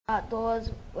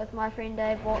outdoors with my friend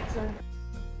Dave Watson.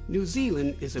 New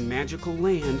Zealand is a magical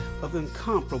land of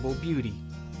incomparable beauty.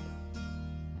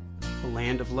 A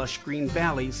land of lush green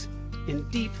valleys and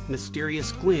deep,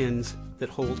 mysterious glens that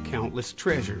hold countless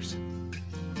treasures.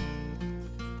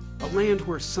 A land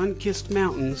where sun-kissed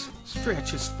mountains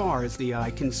stretch as far as the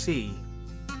eye can see.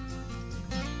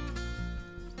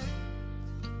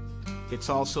 It's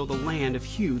also the land of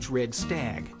huge red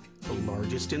stag, the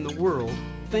largest in the world,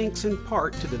 thanks in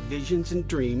part to the visions and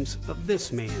dreams of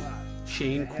this man,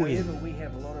 Shane Quinn.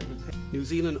 New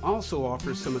Zealand also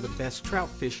offers some of the best trout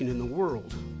fishing in the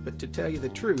world, but to tell you the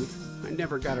truth, I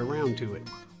never got around to it.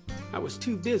 I was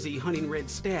too busy hunting red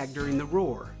stag during the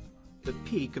roar, the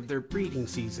peak of their breeding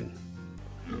season.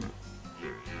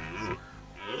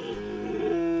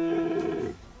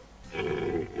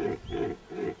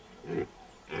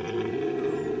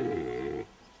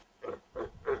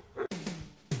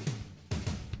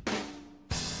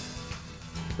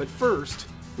 But first,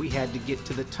 we had to get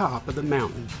to the top of the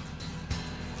mountain.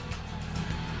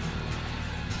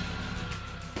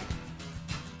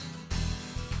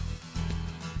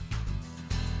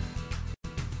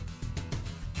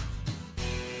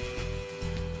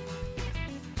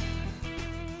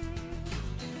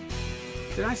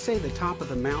 Did I say the top of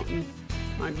the mountain?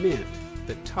 I meant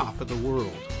the top of the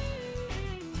world.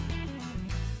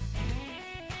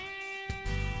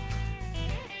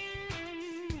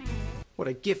 What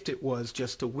a gift it was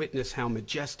just to witness how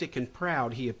majestic and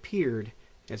proud he appeared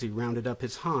as he rounded up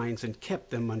his hinds and kept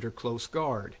them under close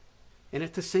guard, and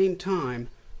at the same time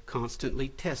constantly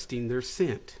testing their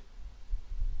scent.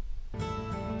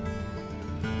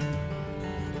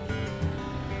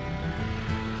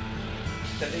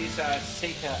 So these are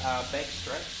Sika bag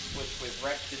strips, which we've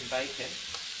wrapped in bacon.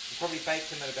 We probably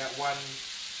baked them at about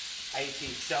 180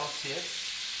 Celsius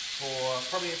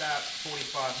for probably about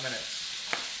 45 minutes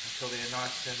until they're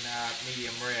nice and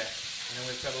medium rare. And then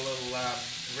we've got a little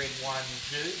red wine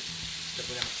jus that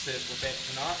we're going to serve with that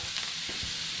tonight,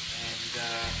 and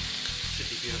should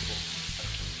be beautiful.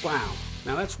 Wow,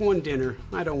 now that's one dinner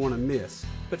I don't want to miss.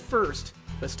 But first,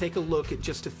 let's take a look at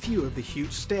just a few of the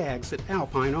huge stags that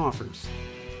Alpine offers.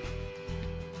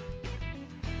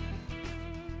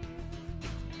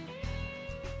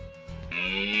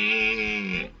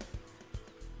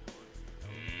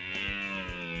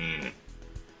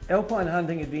 Alpine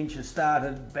hunting adventure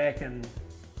started back in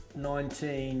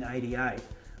 1988.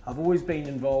 I've always been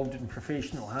involved in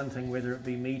professional hunting, whether it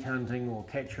be meat hunting or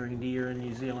capturing deer in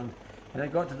New Zealand, and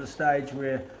it got to the stage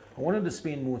where I wanted to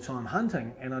spend more time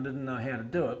hunting, and I didn't know how to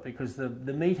do it because the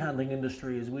meat hunting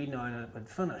industry as we know it had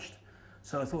finished.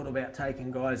 So I thought about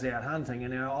taking guys out hunting,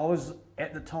 and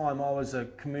at the time I was a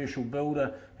commercial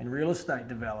builder and real estate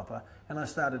developer, and I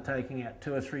started taking out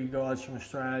 2 or 3 guys from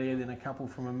Australia, then a couple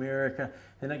from America,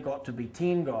 then it got to be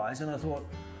 10 guys, and I thought,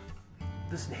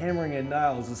 this hammering in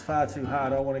nails is far too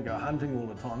hard. I want to go hunting all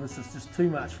the time. This is just too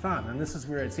much fun, and this is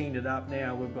where it's ended up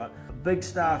now. We've got a big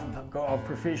staff of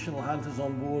professional hunters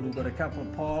on board. We've got a couple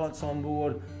of pilots on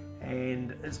board,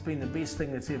 and it's been the best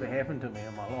thing that's ever happened to me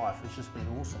in my life. It's just been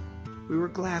awesome. We were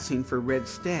glassing for red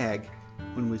stag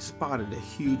when we spotted a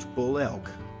huge bull elk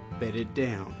bedded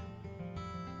down.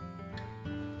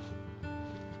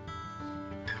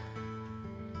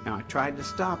 Now I tried to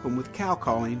stop him with cow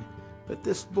calling, but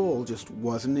this bull just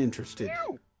wasn't interested.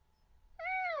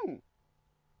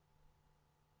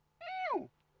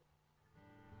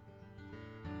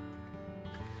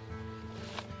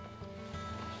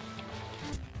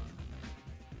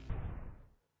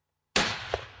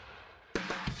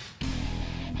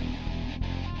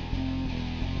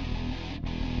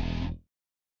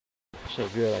 So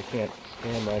good, I can't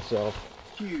stand myself.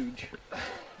 Huge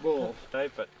Bull. Hey,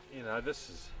 but you know, this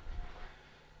is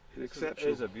an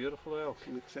exceptional. It's a beautiful elk.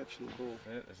 An exceptional bull.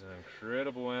 That is an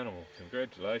incredible animal.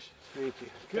 Congratulations. Thank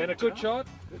you. And a good shot.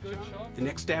 Good shot. The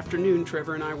next afternoon,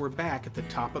 Trevor and I were back at the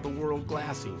top of the world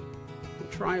glassing.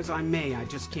 And try as I may, I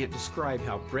just can't describe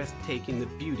how breathtaking the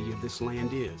beauty of this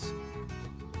land is.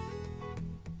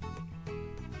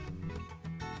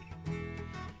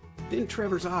 Then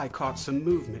Trevor's eye caught some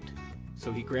movement,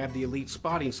 so he grabbed the Elite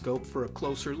spotting scope for a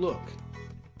closer look.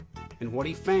 And what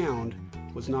he found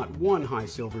was not one high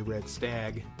silver red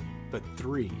stag, but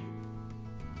 3.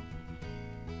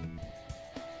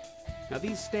 Now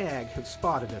these stag have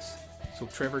spotted us, so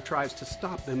Trevor tries to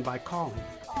stop them by calling.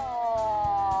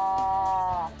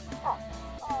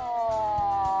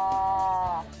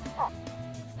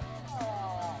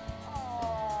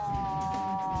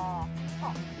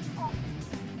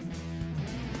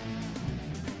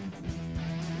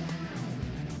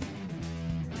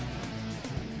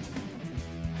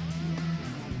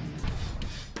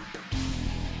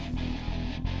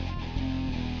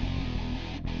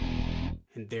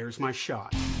 there's my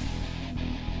shot.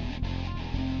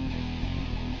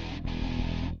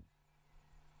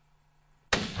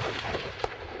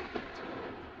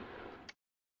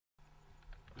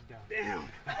 Down.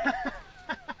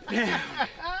 Down.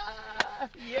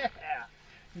 Yeah.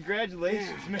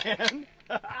 Congratulations, man.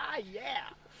 Yeah.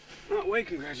 Not way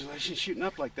congratulations. Shooting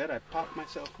up like that, I popped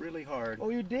myself really hard. Oh,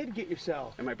 you did get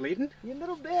yourself. Am I bleeding? You a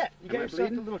little bit. You got I yourself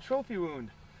bleeding? a little trophy wound.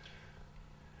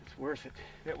 It's worth it.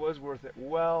 It was worth it.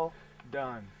 Well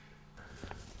done.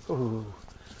 Ooh.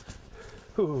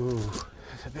 Ooh.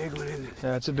 That's a big one, isn't it?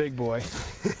 That's a big boy.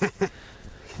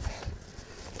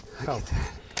 Look at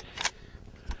that.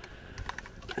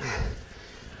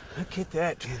 Look at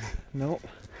that. Nope.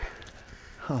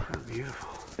 Huh. How beautiful.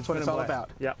 It's what it's all about.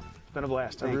 Yep. It's been a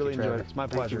blast. Thank I really you, Trevor. enjoyed it. It's my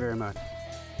Thank pleasure. you very much.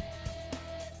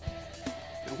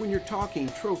 Now, when you're talking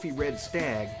trophy red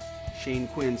stag, Shane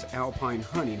Quinn's Alpine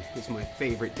hunting is my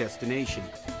favorite destination.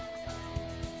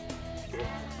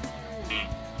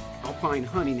 Alpine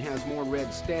hunting has more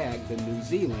red stag than New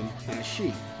Zealand has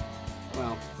sheep.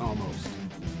 Well, almost.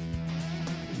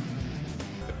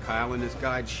 But Kyle and his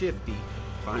guide Shifty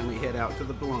finally head out to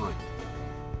the blind.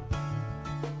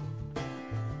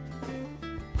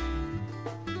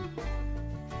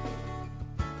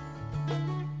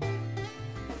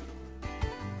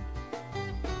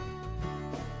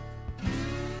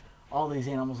 All these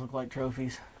animals look like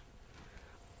trophies.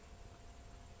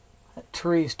 That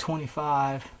tree is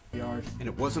 25 yards. And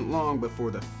it wasn't long before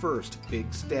the first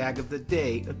big stag of the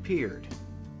day appeared.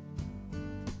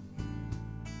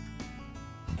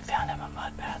 Found him a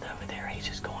mud bath over there. He's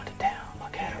just going to town.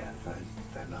 Look at him.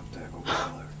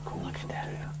 Look at that.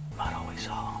 About all we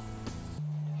saw.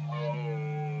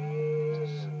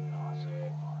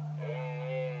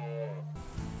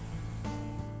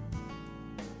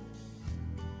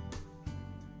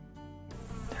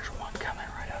 There's one coming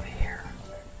right over here.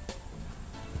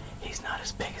 He's not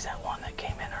as big as that one that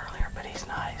came in earlier, but he's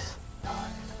nice.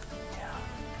 Yeah.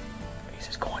 He's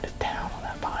just going to town on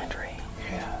that pine tree.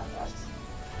 Yeah,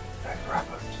 that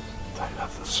rabbit, I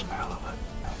love the smell of it.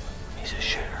 He's a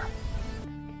shooter.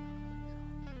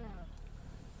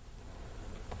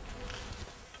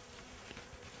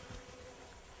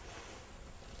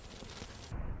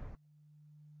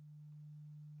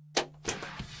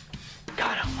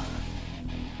 Got him.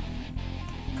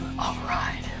 All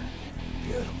right.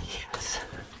 Beautiful. Yes.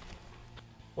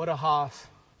 What a hoss.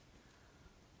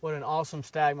 What an awesome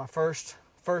stag. My first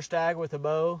stag with a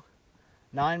bow.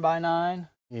 9x9.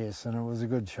 Yes, and it was a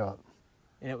good shot.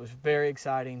 And it was very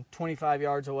exciting. 25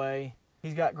 yards away.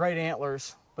 He's got great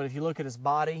antlers, but if you look at his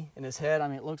body and his head, I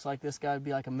mean, it looks like this guy would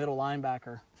be like a middle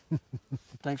linebacker.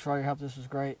 Thanks for all your help. This was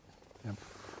great. Yep.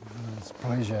 It's a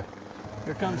pleasure.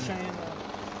 Here comes Shane.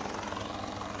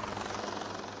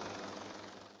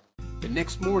 The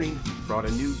next morning brought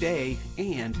a new day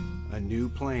and a new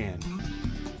plan.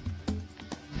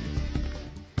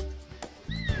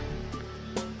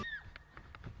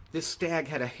 This stag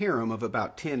had a harem of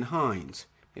about 10 hinds,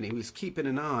 and he was keeping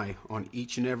an eye on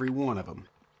each and every one of them.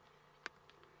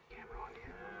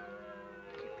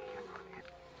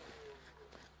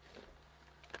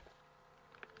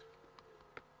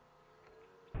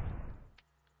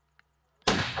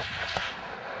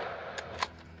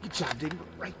 Good job, dude.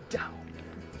 Right down.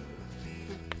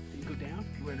 You go down?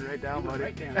 You went right down, buddy.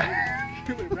 Right down.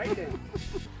 You went right down.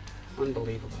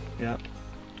 Unbelievable. Yeah.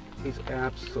 He's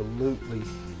absolutely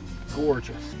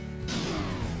gorgeous.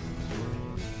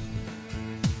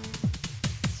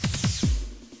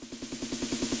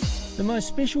 The most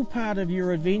special part of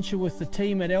your adventure with the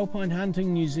team at Alpine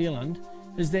Hunting New Zealand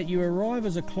is that you arrive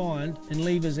as a client and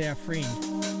leave as our friend.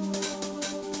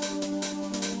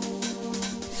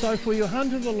 So for your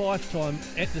hunt of a lifetime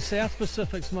at the South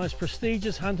Pacific's most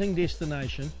prestigious hunting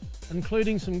destination,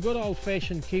 including some good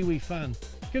old-fashioned Kiwi fun,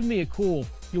 give me a call.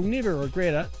 You'll never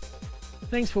regret it.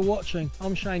 Thanks for watching.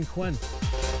 I'm Shane Quinn.